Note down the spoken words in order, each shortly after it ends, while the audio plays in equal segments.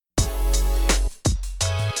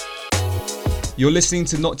You're listening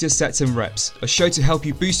to Not Just Sets and Reps, a show to help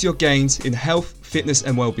you boost your gains in health, fitness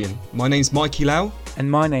and well-being. My name's Mikey Lau. And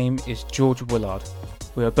my name is George Willard.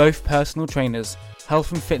 We are both personal trainers,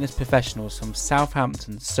 health and fitness professionals from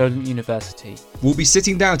Southampton Solent University. We'll be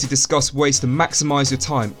sitting down to discuss ways to maximise your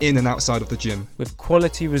time in and outside of the gym, with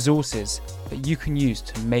quality resources that you can use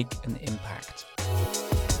to make an impact.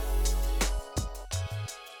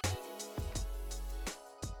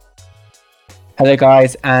 Hello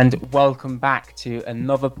guys, and welcome back to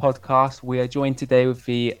another podcast. We are joined today with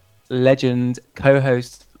the legend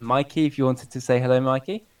co-host Mikey. If you wanted to say hello,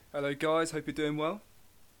 Mikey. Hello guys, hope you're doing well.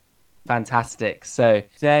 Fantastic. So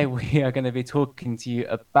today we are going to be talking to you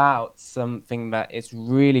about something that is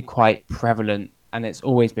really quite prevalent, and it's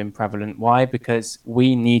always been prevalent. Why? Because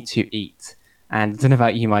we need to eat. And I don't know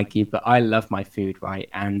about you, Mikey, but I love my food, right?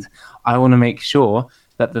 And I want to make sure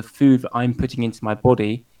that the food that I'm putting into my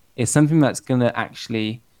body is something that's going to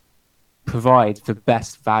actually provide the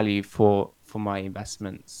best value for my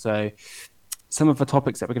investment. So some of the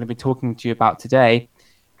topics that we're going to be talking to you about today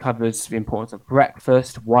covers the importance of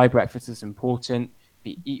breakfast, why breakfast is important,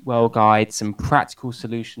 the Eat Well guide, some practical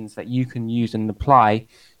solutions that you can use and apply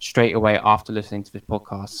straight away after listening to this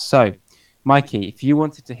podcast. So, Mikey, if you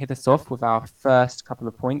wanted to hit us off with our first couple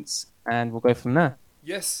of points, and we'll go from there.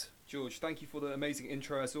 Yes, George, thank you for the amazing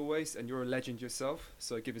intro as always, and you're a legend yourself,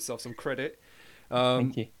 so give yourself some credit.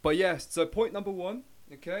 Thank you. But yeah, so point number one,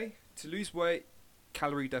 okay, to lose weight,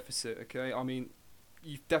 calorie deficit, okay? I mean,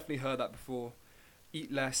 you've definitely heard that before.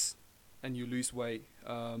 Eat less and you lose weight.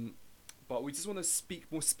 But we just want to speak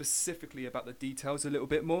more specifically about the details a little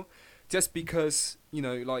bit more, just because, you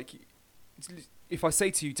know, like, if I say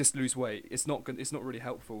to you just lose weight, it's not really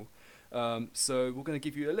helpful. So we're going to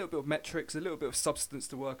give you a little bit of metrics, a little bit of substance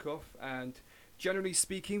to work off. And generally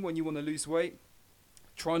speaking, when you want to lose weight,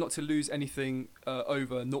 try not to lose anything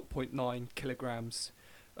over 0.9 kilograms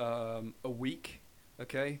a week.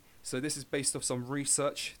 Okay, so this is based off some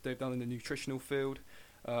research they've done in the nutritional field.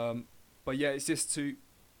 But yeah, it's just to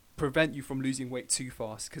prevent you from losing weight too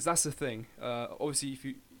fast, because that's the thing.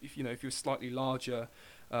 Obviously, if you're slightly larger,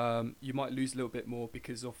 you might lose a little bit more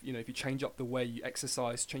because of, you know, if you change up the way you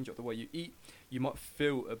exercise, change up the way you eat, you might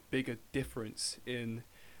feel a bigger difference in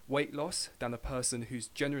weight loss than a person who's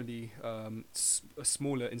generally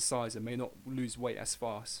smaller in size and may not lose weight as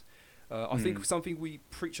fast. I think something we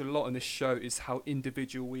preach a lot on this show is how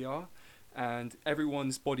individual we are, and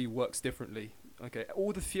everyone's body works differently. Okay,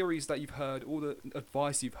 all the theories that you've heard, all the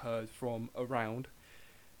advice you've heard from around,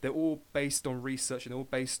 they're all based on research and they're all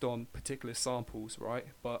based on particular samples, right?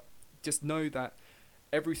 But just know that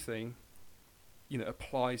everything, you know,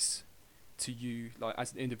 applies to you, like,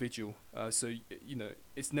 as an individual. So, you know,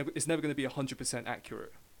 it's never going to be 100%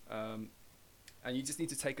 accurate. And you just need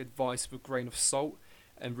to take advice with a grain of salt,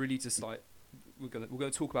 and really just, like, we're gonna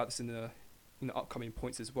talk about this in the upcoming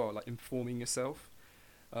points as well, like informing yourself.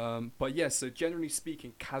 But yeah, so generally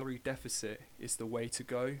speaking, calorie deficit is the way to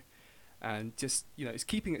go. And just, you know, it's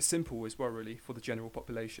keeping it simple as well, really, for the general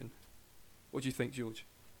population. What do you think, George?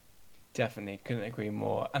 Definitely, couldn't agree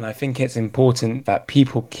more. And I think it's important that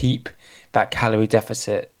people keep that calorie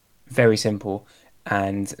deficit very simple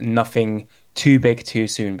and nothing too big too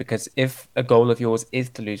soon, because if a goal of yours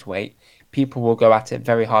is to lose weight, people will go at it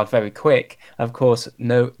very hard, very quick. Of course,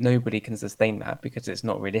 nobody can sustain that because it's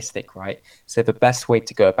not realistic, right? So the best way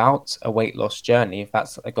to go about a weight loss journey, if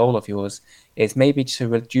that's a goal of yours, is maybe to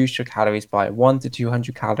reduce your calories by 100 to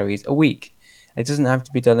 200 calories a week. It doesn't have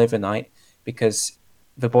to be done overnight, because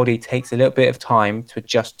the body takes a little bit of time to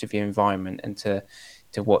adjust to the environment and to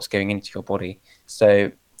what's going into your body.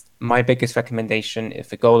 So my biggest recommendation, if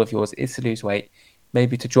the goal of yours is to lose weight,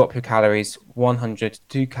 maybe to drop your calories 100 to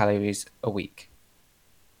 2 calories a week.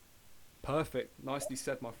 Perfect. Nicely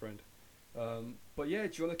said, my friend. But yeah,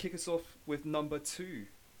 do you want to kick us off with number 2?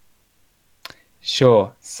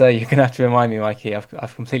 Sure. So you're going to have to remind me, Mikey.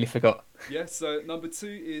 I've completely forgot. Yeah, so number 2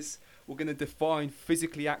 is we're going to define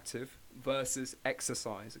physically active versus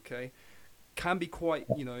exercise, okay? Can be quite,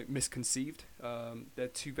 you know, misconceived. They're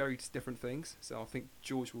two very different things. So I think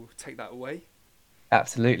George will take that away.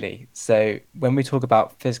 Absolutely. So when we talk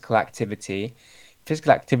about physical activity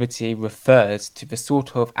refers to the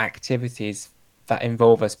sort of activities that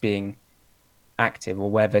involve us being active, or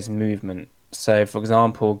where there's movement. So, for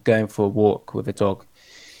example, going for a walk with a dog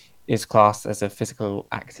is classed as a physical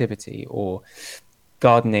activity, or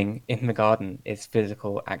gardening in the garden is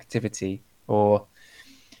physical activity, or,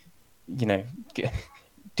 you know,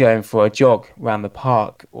 going for a jog around the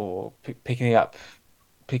park, or picking up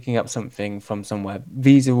something from somewhere.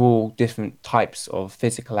 These are all different types of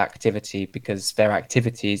physical activity because they're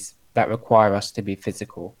activities that require us to be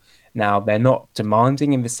physical. Now, they're not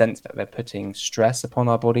demanding in the sense that they're putting stress upon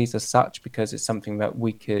our bodies as such, because it's something that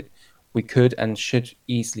we could and should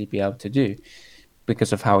easily be able to do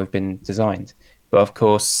because of how we've been designed. But of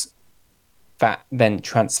course, that then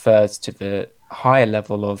transfers to the higher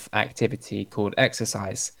level of activity called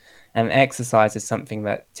exercise. And exercise is something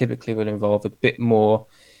that typically will involve a bit more,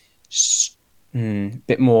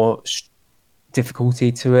 bit more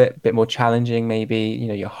difficulty to it, a bit more challenging. Maybe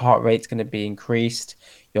your heart rate's going to be increased,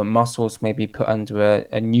 your muscles may be put under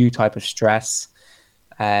a new type of stress,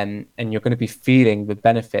 and you're going to be feeling the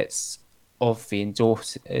benefits of the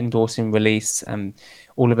endorphin release and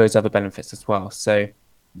all of those other benefits as well. So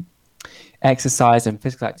exercise and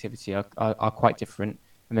physical activity are quite different.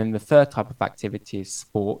 And then the third type of activity is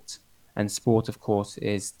sport. And sport, of course,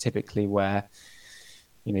 is typically where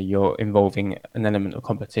you're involving an element of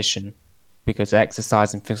competition, because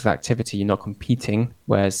exercise and physical activity, you're not competing,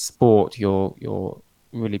 whereas sport, you're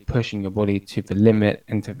really pushing your body to the limit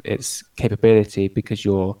and to its capability, because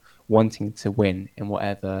you're wanting to win in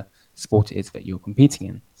whatever sport it is that you're competing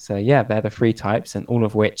in. So yeah, they're the three types, and all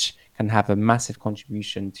of which can have a massive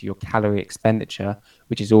contribution to your calorie expenditure,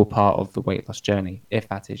 which is all part of the weight loss journey, if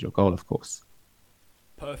that is your goal, of course.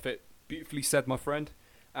 Perfect. Beautifully said, my friend.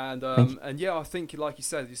 And yeah, I think, like you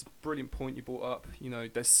said, it's a brilliant point you brought up.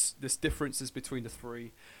 There's differences between the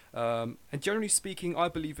three. And generally speaking, I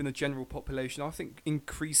believe in the general population, I think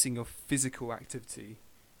increasing your physical activity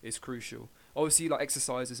is crucial. Obviously, like,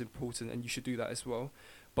 exercise is important, and you should do that as well.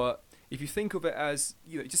 But if you think of it as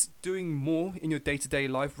just doing more in your day-to-day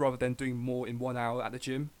life rather than doing more in 1 hour at the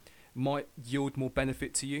gym, might yield more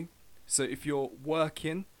benefit to you. So if you're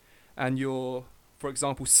working and you're, for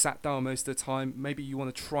example, sat down most of the time, maybe you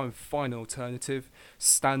want to try and find an alternative,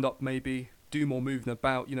 stand up maybe, do more moving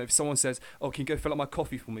about. If someone says, oh, can you go fill up my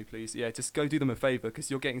coffee for me, please? Yeah, just go do them a favor, because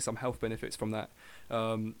you're getting some health benefits from that.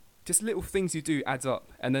 Just little things you do adds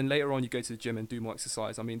up. And then later on you go to the gym and do more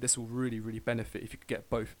exercise. I mean, this will really, really benefit if you could get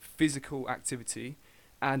both physical activity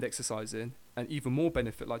and exercise in. And even more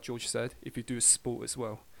benefit, like George said, if you do a sport as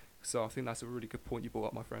well. So I think that's a really good point you brought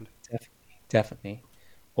up, my friend. Definitely.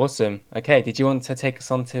 Awesome. Okay, did you want to take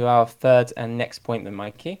us on to our third and next point then,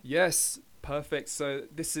 Mikey? Yes, perfect. So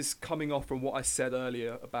this is coming off from what I said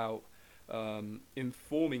earlier about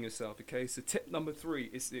informing yourself. Okay, so tip number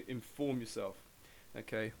 3 is to inform yourself.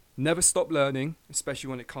 Okay, never stop learning, especially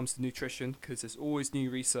when it comes to nutrition, because there's always new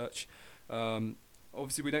research.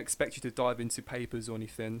 Obviously, we don't expect you to dive into papers or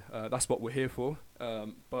anything. That's what we're here for.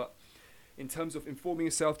 But in terms of informing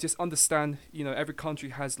yourself, just understand, every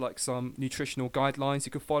country has like some nutritional guidelines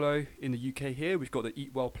you can follow. In the UK here, we've got the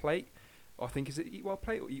Eat Well plate. I think, is it Eat Well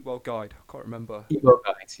plate or Eat Well guide? I can't remember. Eat Well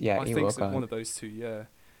guide, yeah. I think so, one of those two, yeah.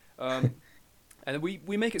 And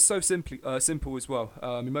we make it so simple as well.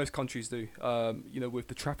 In most countries do. With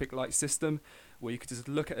the traffic light system, where you could just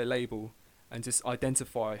look at a label and just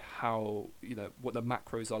identify how, what the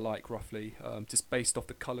macros are like roughly, just based off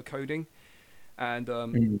the color coding.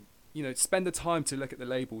 And spend the time to look at the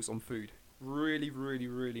labels on food. Really, really,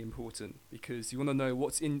 really important, because you want to know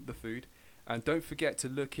what's in the food. And don't forget to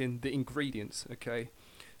look in the ingredients, okay?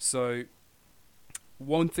 So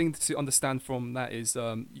one thing to understand from that is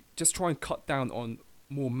just try and cut down on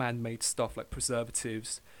more man-made stuff like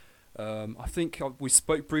preservatives. I think we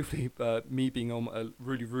spoke briefly, me being on a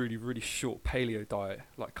really, really, really short paleo diet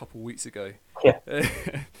like a couple of weeks ago. Yeah.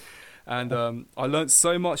 And I learned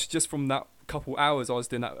so much just from that couple hours I was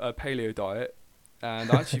doing that paleo diet.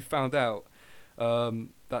 And I actually found out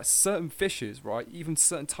that certain fishes, right, even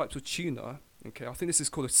certain types of tuna, okay, I think this is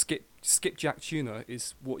called a skipjack tuna,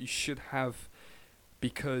 is what you should have,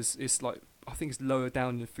 because it's like, I think it's lower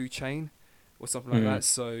down in the food chain or something like that.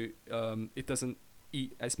 So it doesn't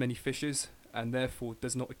eat as many fishes, and therefore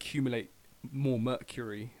does not accumulate more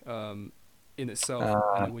mercury in itself.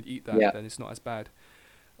 And when you eat that, then it's not as bad.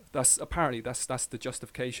 That's the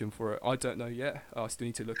justification for it. I don't know yet. I still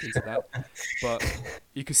need to look into that. But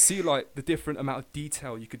you can see like the different amount of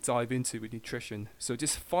detail you could dive into with nutrition. So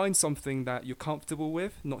just find something that you're comfortable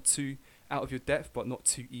with, not too out of your depth, but not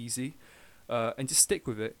too easy. And just stick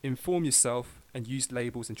with it. Inform yourself and use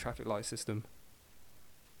labels and traffic light system.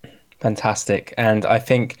 Fantastic. And I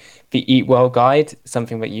think the Eat Well guide,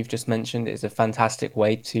 something that you've just mentioned, is a fantastic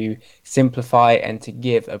way to simplify and to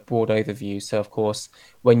give a broad overview. So, of course,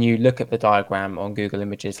 when you look at the diagram on Google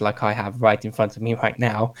Images, like I have right in front of me right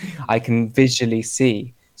now, I can visually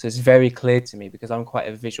see. So it's very clear to me, because I'm quite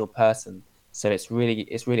a visual person. So it's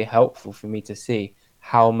really helpful for me to see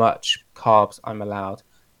how much carbs I'm allowed,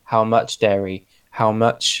 how much dairy, how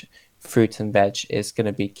much fruit and veg is going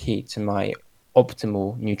to be key to my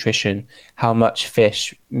optimal nutrition, how much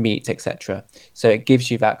fish, meat, etc. So it gives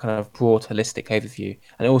you that kind of broad, holistic overview,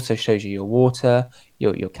 and it also shows you your water,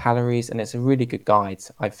 your calories, and it's a really good guide,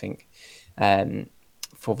 I think, um,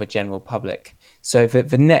 for the general public. So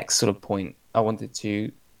the next sort of point I wanted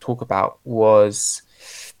to talk about was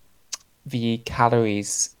the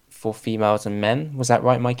calories for females and men. Was that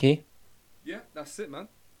right, Mikey? Yeah, that's it, man.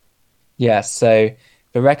 Yeah, so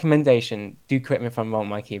the recommendation, do correct me if I'm wrong,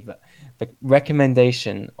 Mikey, but the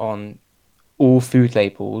recommendation on all food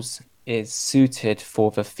labels is suited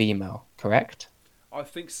for the female, correct? I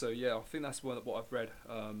think so. Yeah, I think that's what I've read.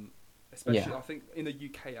 Especially, Yeah. I think in the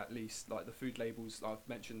UK at least, like the food labels I've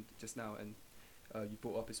mentioned just now, and you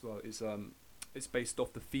brought up as well, is it's based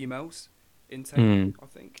off the females intake. Mm. I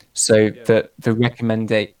think. So Yeah. the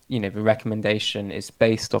recommendation is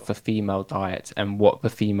based off a female diet and what the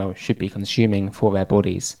female should be consuming for their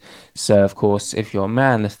bodies. So of course, if you're a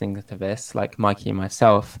man listening to this, like Mikey and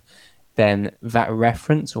myself, then that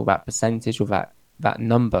reference or that percentage or that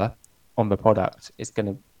number on the product is going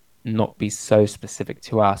to not be so specific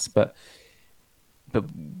to us, but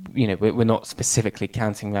we're not specifically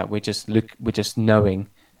counting that. We're just knowing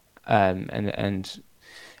and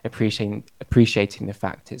appreciating the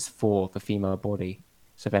fact it's for the female body.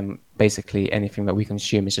 So then basically anything that we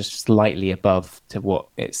consume is just slightly above to what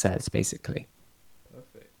it says, basically.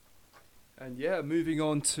 Perfect. And yeah, moving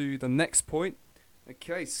on to the next point.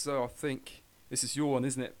 Okay, so I think this is your one,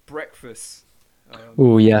 isn't it? Breakfast.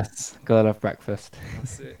 Oh yes, gotta love breakfast.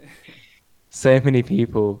 That's it. So many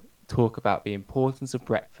people talk about the importance of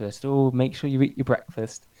breakfast. Oh, make sure you eat your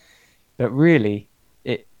breakfast. But really,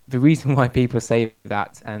 the reason why people say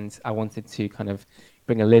that, and I wanted to kind of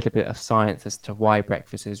bring a little bit of science as to why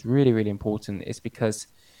breakfast is really, really important, is because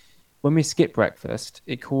when we skip breakfast,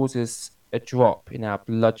 it causes a drop in our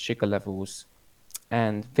blood sugar levels.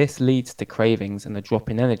 And this leads to cravings and a drop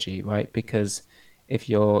in energy, right? Because if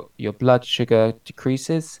your blood sugar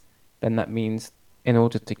decreases, then that means in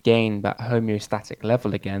order to gain that homeostatic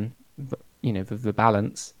level again, the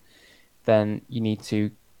balance, then you need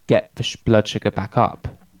to get the blood sugar back up.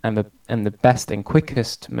 And the best and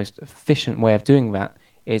quickest, most efficient way of doing that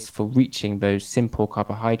is for reaching those simple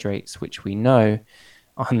carbohydrates, which we know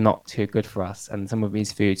are not too good for us. And some of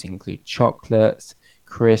these foods include chocolates,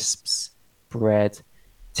 crisps, bread,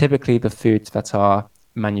 typically the foods that are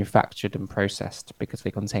manufactured and processed because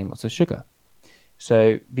they contain lots of sugar.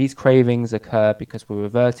 So these cravings occur because we're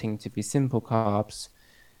reverting to the simple carbs,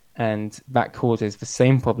 and that causes the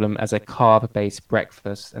same problem as a carb-based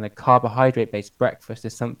breakfast. And a carbohydrate-based breakfast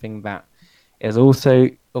is something that is also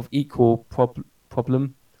of an equal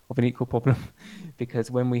problem,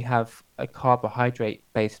 because when we have a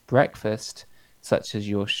carbohydrate-based breakfast, such as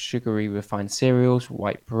your sugary refined cereals,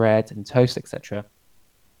 white bread, and toast, etc.,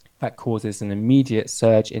 that causes an immediate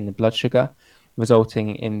surge in the blood sugar,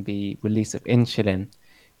 resulting in the release of insulin.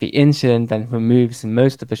 The insulin then removes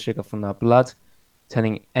most of the sugar from our blood,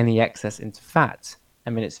 turning any excess into fat.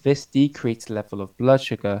 And then it's this decreased level of blood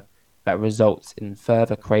sugar that results in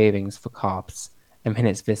further cravings for carbs. And then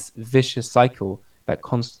it's this vicious cycle that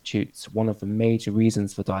constitutes one of the major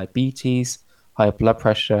reasons for diabetes, high blood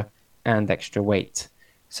pressure, and extra weight.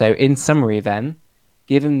 So, in summary, then,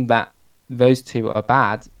 given that those two are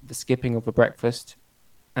bad, the skipping of a breakfast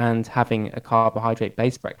and having a carbohydrate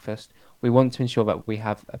based breakfast, we want to ensure that we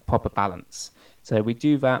have a proper balance. So, we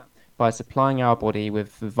do that by supplying our body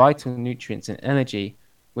with the vital nutrients and energy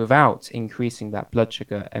without increasing that blood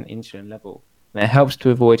sugar and insulin level. And it helps to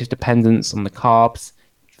avoid a dependence on the carbs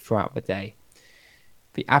throughout the day.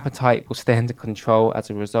 The appetite will stay under control as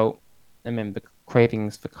a result, and then the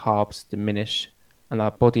cravings for carbs diminish, and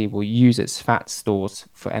our body will use its fat stores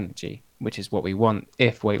for energy, which is what we want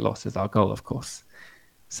if weight loss is our goal, of course.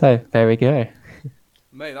 So there we go.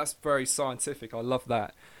 Mate, that's very scientific. I love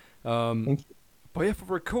that. Thank you. But if I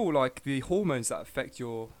recall, like the hormones that affect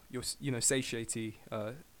your satiety,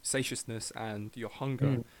 and your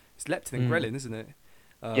hunger, it's leptin and ghrelin, isn't it?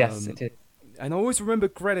 Yes, it is. And I always remember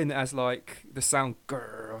ghrelin as like the sound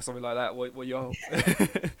grrr or something like that. What your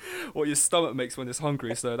what your stomach makes when it's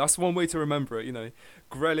hungry. So that's one way to remember it.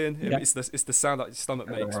 Ghrelin. Yeah. It's the sound that your stomach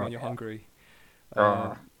makes when you're hungry.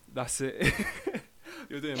 That's it.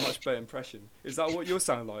 You're doing a much better impression. Is that what you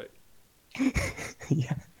sound like?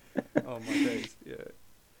 Yeah. Oh my days, yeah.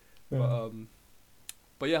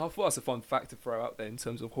 But yeah, I thought that's a fun fact to throw out there in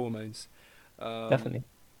terms of hormones. Definitely.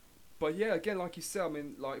 But yeah, again, like you said, I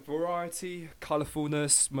mean, like variety,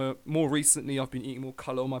 colourfulness. More recently, I've been eating more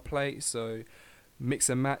colour on my plate, so mix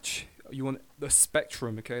and match. You want the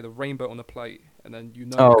spectrum, okay, the rainbow on the plate. and then you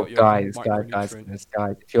Oh, got your guys,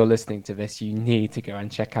 micronutrient. if you're listening to this, you need to go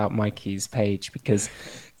and check out Mikey's page because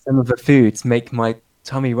some of the foods make my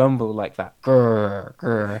tummy rumble like that. Grr,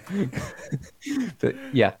 grr. But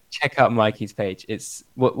yeah, check out Mikey's page.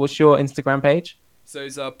 What's your Instagram page? So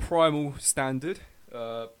it's Primal Standard.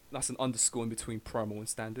 That's an underscore in between Primal and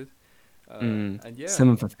Standard. And yeah, Some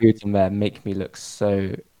of the foods in there make me look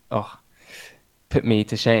so, put me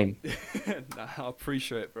to shame. nah, I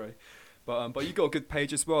appreciate it, bro. But you got a good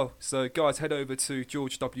page as well. So guys, head over to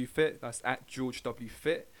George W Fit. That's at George W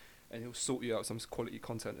Fit, and he'll sort you out some quality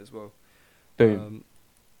content as well. Boom.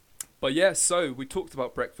 But yeah, so we talked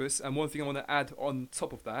about breakfast, and one thing I want to add on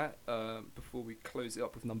top of that, before we close it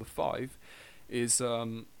up with number 5, is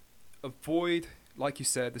avoid, like you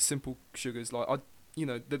said, the simple sugars.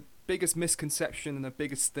 The biggest misconception and the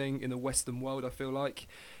biggest thing in the Western world, I feel like,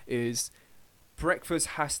 is breakfast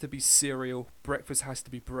has to be cereal, breakfast has to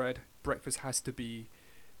be bread, breakfast has to be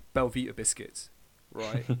Belvita biscuits,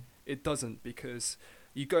 right? It doesn't, because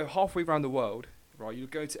you go halfway around the world, right? You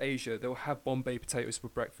go to Asia, they'll have Bombay potatoes for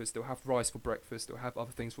breakfast, they'll have rice for breakfast, they'll have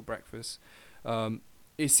other things for breakfast.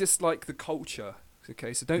 It's just like the culture,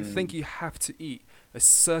 okay? So don't think you have to eat a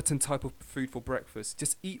certain type of food for breakfast.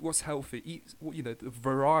 Just eat what's healthy, eat the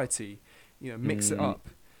variety, mix it up.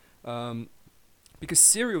 Because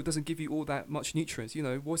cereal doesn't give you all that much nutrients.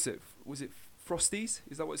 Was it Frosties?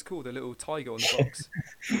 Is that what it's called? The little tiger on the box.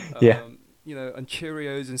 Yeah. And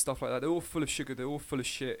Cheerios and stuff like that. They're all full of sugar. They're all full of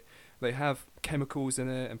shit. They have chemicals in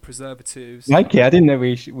it and preservatives. Mikey, I didn't know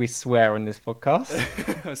we swear on this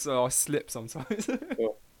podcast. So I slip sometimes.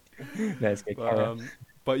 Let's go.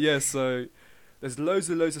 But yeah, so there's loads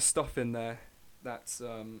of stuff in there that's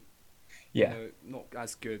not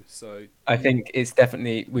as good. So I think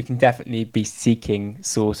we can definitely be seeking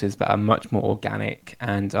sources that are much more organic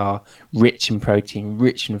and are rich in protein,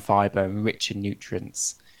 rich in fiber, and rich in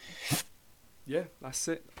nutrients. Yeah, that's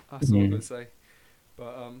it. That's all I'm gonna say.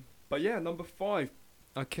 But yeah, number 5.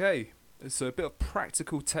 Okay, so a bit of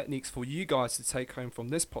practical techniques for you guys to take home from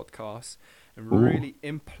this podcast and really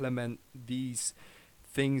implement these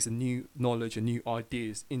things and new knowledge and new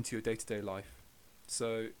ideas into your day-to-day life.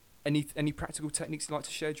 So any practical techniques you'd like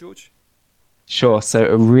to share, George? Sure. So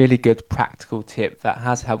a really good practical tip that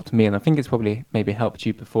has helped me, and I think it's probably maybe helped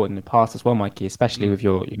you before in the past as well, Mikey, especially with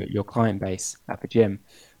your client base at the gym,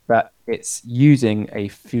 but it's using a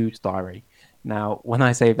food diary. Now, when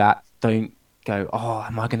I say that, don't go,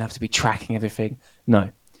 am I going to have to be tracking everything?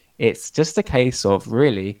 No, it's just a case of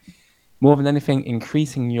really, more than anything,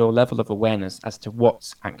 increasing your level of awareness as to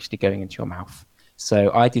what's actually going into your mouth.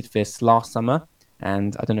 So I did this last summer,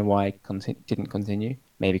 and I don't know why I didn't continue,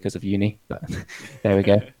 maybe because of uni, but there we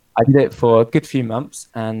go. I did it for a good few months,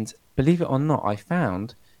 and believe it or not, I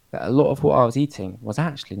found that a lot of what I was eating was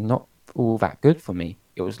actually not all that good for me.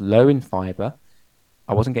 It was low in fiber,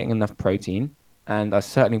 I wasn't getting enough protein, and I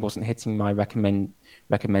certainly wasn't hitting my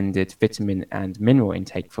recommended vitamin and mineral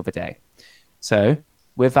intake for the day. So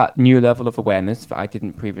with that new level of awareness that I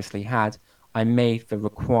didn't previously had, I made the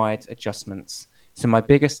required adjustments. So my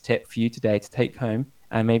biggest tip for you today to take home,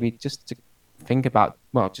 and maybe just to think about,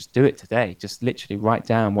 just do it today. Just literally write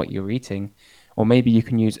down what you're eating. Or maybe you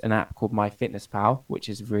can use an app called MyFitnessPal, which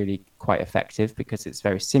is really quite effective because it's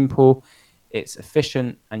very simple, it's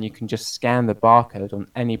efficient, and you can just scan the barcode on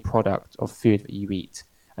any product of food that you eat,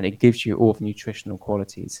 and it gives you all the nutritional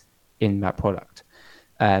qualities in that product.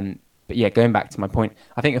 But yeah, going back to my point,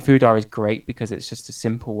 I think a food diary is great because it's just a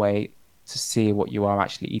simple way to see what you are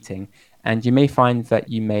actually eating. And you may find that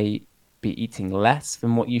you may be eating less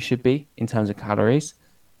than what you should be in terms of calories,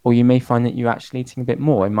 or you may find that you're actually eating a bit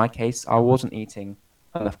more. In my case, I wasn't eating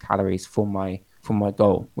enough calories for my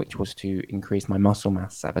goal, which was to increase my muscle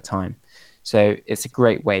mass at the time. So it's a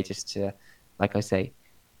great way just to, like I say,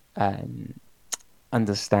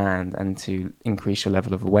 understand and to increase your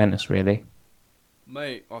level of awareness, really.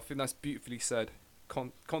 Mate, I think that's beautifully said.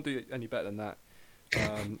 Can't do it any better than that.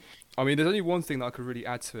 I mean, there's only one thing that I could really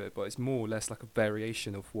add to it, but it's more or less like a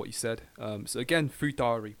variation of what you said. So again, food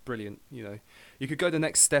diary, brilliant. You could go the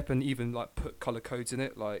next step and even like put color codes in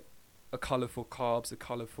it, like a color for carbs, a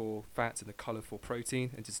color for fats, and a color for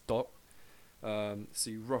protein, and just dot. So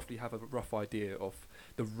you roughly have a rough idea of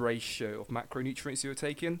the ratio of macronutrients you're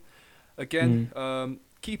taking. Again,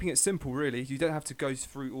 keeping it simple, really. You don't have to go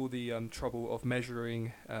through all the trouble of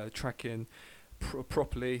measuring, tracking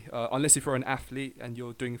properly, unless if you're an athlete and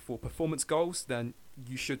you're doing for performance goals, then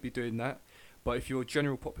you should be doing that. But if you're a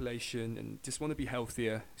general population and just want to be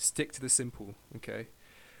healthier, stick to the simple, okay?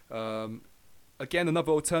 Again,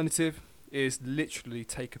 another alternative is literally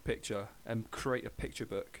take a picture and create a picture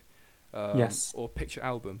book. Yes. Or picture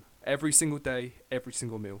album. Every single day, every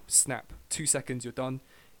single meal. Snap. 2 seconds, you're done.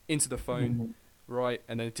 Into the phone, right?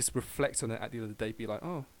 And then just reflect on it at the end of the day. Be like,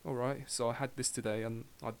 oh, all right. So I had this today, and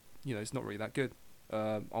it's not really that good.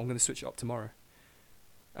 I'm going to switch it up tomorrow.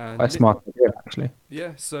 And Quite smart to do, actually.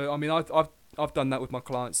 Yeah. So I mean, I've done that with my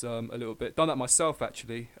clients a little bit. Done that myself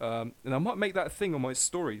actually. And I might make that a thing on my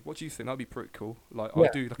story. What do you think? That'd be pretty cool. Like I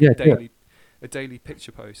do like a daily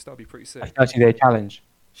picture post. That'd be pretty sick. A 30-day challenge.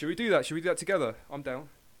 Should we do that? Should we do that together? I'm down.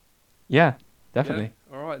 Yeah, definitely.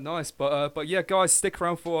 Yeah? All right, nice. But yeah, guys, stick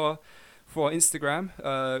around for our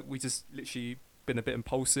Instagram. We just literally been a bit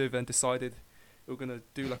impulsive and decided we're gonna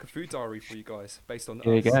do like a food diary for you guys based on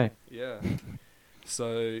There us. you go. Yeah.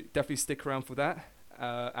 So definitely stick around for that.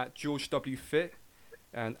 At George W Fit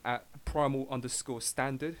and at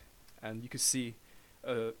Primal_standard, and you can see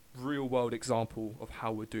a real world example of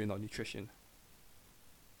how we're doing our nutrition.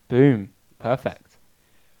 Boom. Perfect.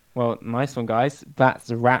 Well, nice one, guys. That's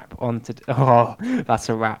a wrap on to. Oh, that's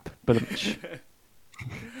a wrap.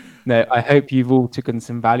 No, I hope you've all taken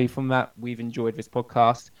some value from that. We've enjoyed this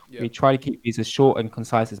podcast. Yeah. We try to keep these as short and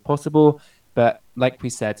concise as possible. But like we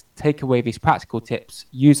said, take away these practical tips,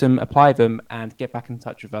 use them, apply them, and get back in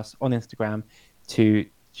touch with us on Instagram to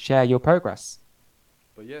share your progress.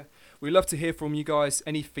 But yeah, we'd love to hear from you guys.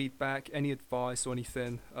 Any feedback, any advice or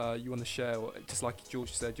anything you want to share, or just like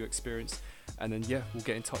George said, your experience. And then, yeah, we'll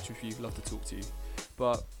get in touch with you. Love to talk to you.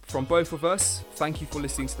 But from both of us, thank you for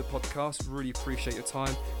listening to the podcast. Really appreciate your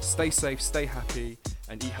time. Stay safe, stay happy,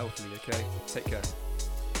 and eat healthily, okay? Take care.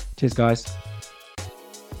 Cheers, guys.